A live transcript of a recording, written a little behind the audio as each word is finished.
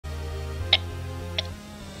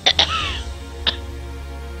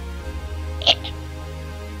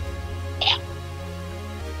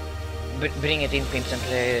Bring it in, pimps and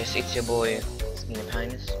players. It's your boy Skinny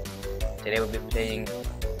Pines. Today we'll be playing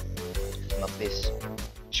some of this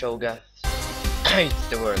Cho'gath. It's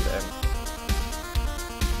the world.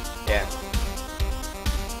 Yeah.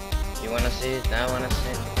 You wanna see it? I wanna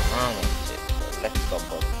see it. I wanna see it. So let's go,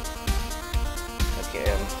 boy. Okay.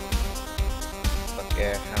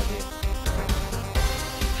 Okay. How do you?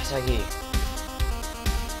 Hasagi.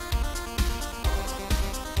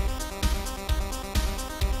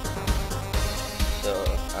 So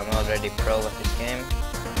I'm already pro at this game,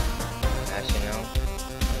 as you know.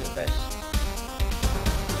 I'm the best.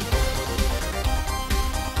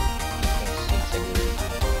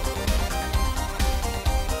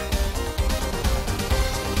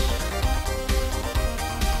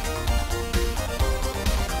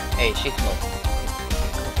 Hey, shit mode.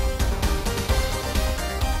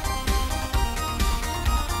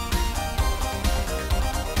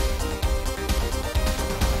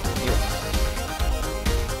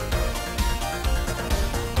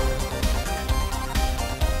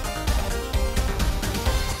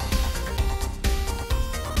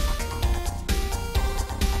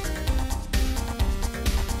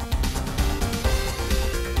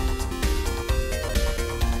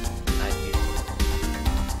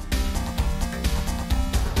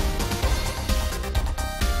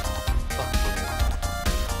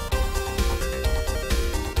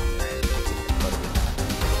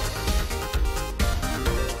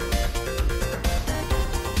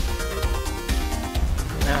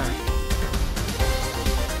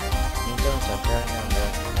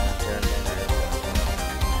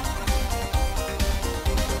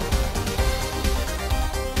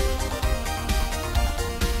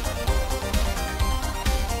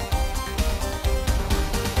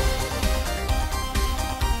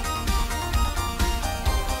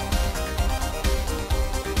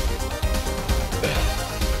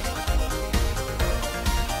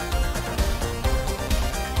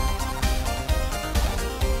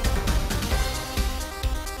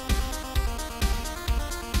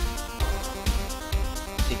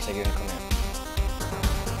 Sekunder, kom igen.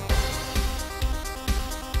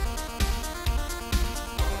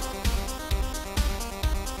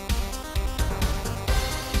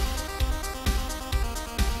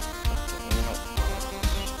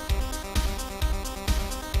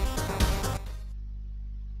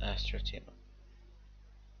 Astrotino.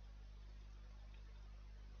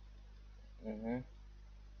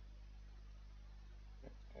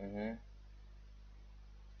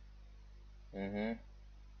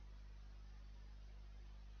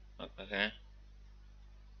 Okay.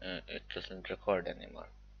 It doesn't record anymore.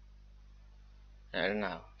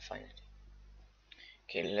 Now, finally.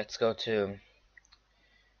 Okay, let's go to...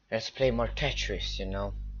 Let's play more Tetris, you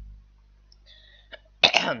know.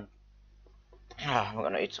 I'm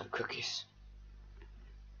gonna eat some cookies.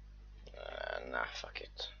 Nah, fuck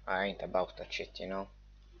it. I ain't about that shit, you know.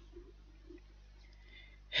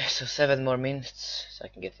 So 7 more minutes, so I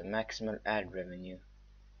can get the maximum ad revenue.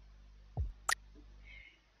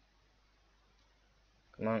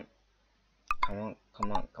 Come on. Come on,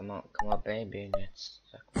 come on, come on, come on, baby. Let's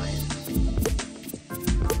suck my ass.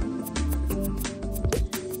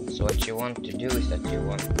 So what you want to do is that you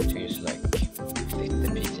want to just like fit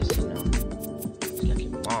the pieces, you know. It's like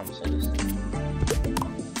your mom said this.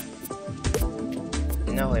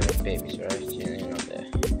 You know him with babies, right? You know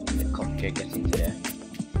the cocker gets into the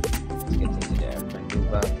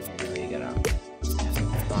maneuver, you know, you gotta have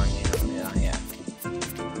some fun, you know, yeah.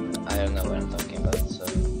 I don't know what I'm talking about, so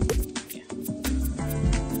yeah.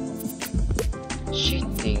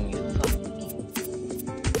 Shitting, you fuck.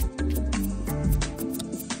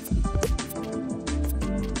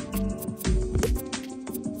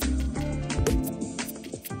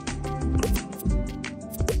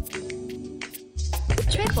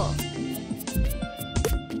 Triple.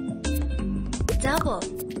 Double.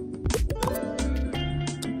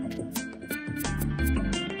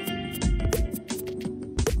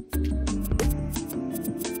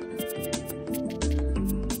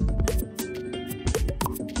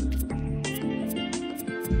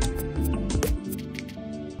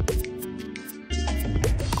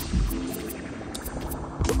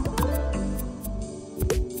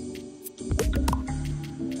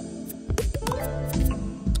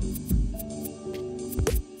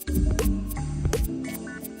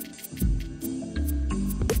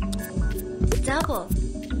 Double.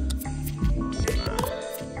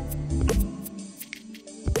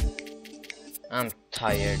 I'm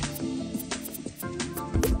tired.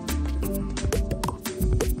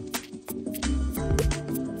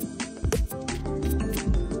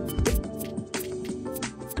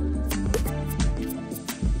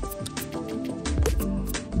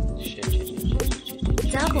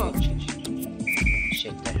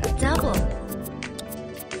 Double.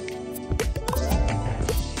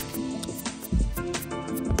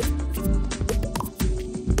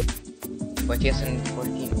 What yes and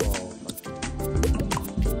 14? Oh, fuck.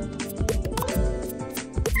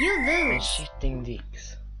 You I'm lose. shitting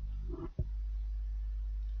dicks.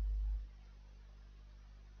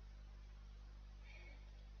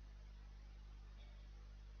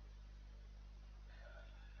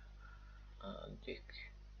 Dick.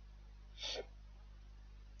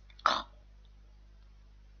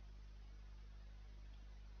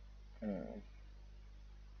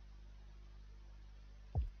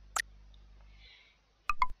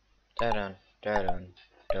 Dun dun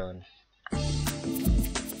dun.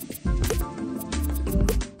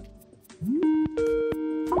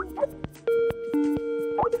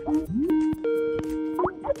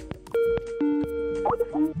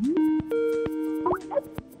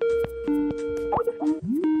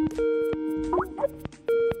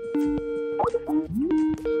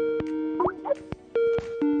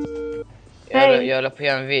 Hej. Jag la på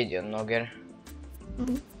en video, Nogger.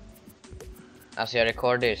 Alltså jag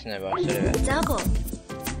rekordar just nu bara så du vet. Double.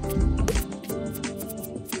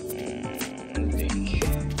 Dick.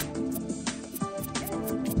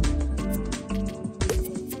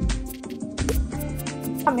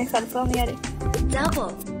 Jag mig själv från Erik.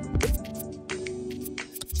 Double.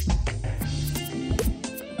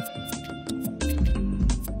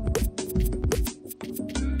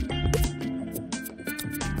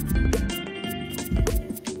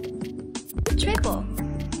 Triple.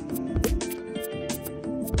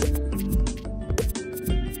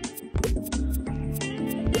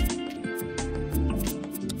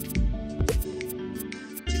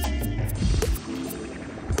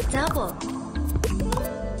 Double.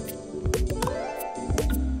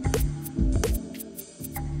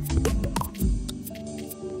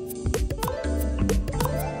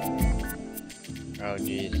 Oh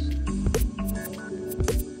jeez.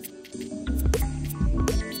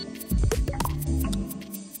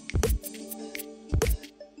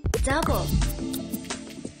 Double.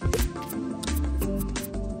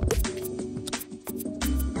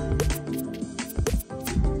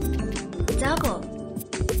 Double.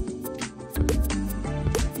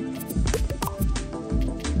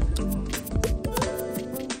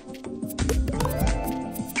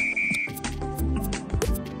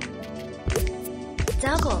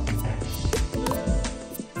 Double.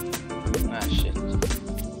 Ah shit.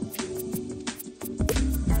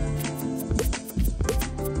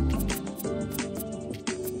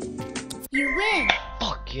 You win.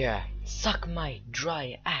 Fuck yeah. Suck my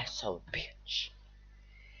dry asshole, bitch.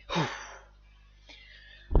 Come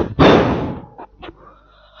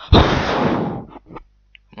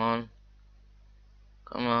on.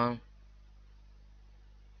 Come on.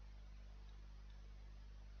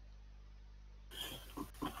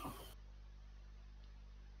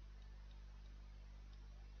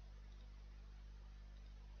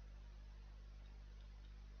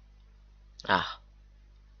 Ah.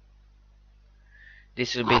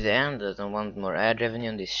 This will be the end. I don't want more ad revenue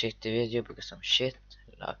on this shitty video because I'm shit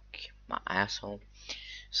like my asshole.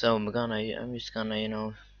 So I'm just gonna you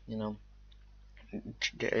know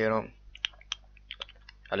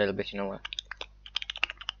a little bit, you know what?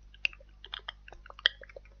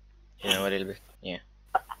 You know, a little bit, yeah.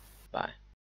 Bye.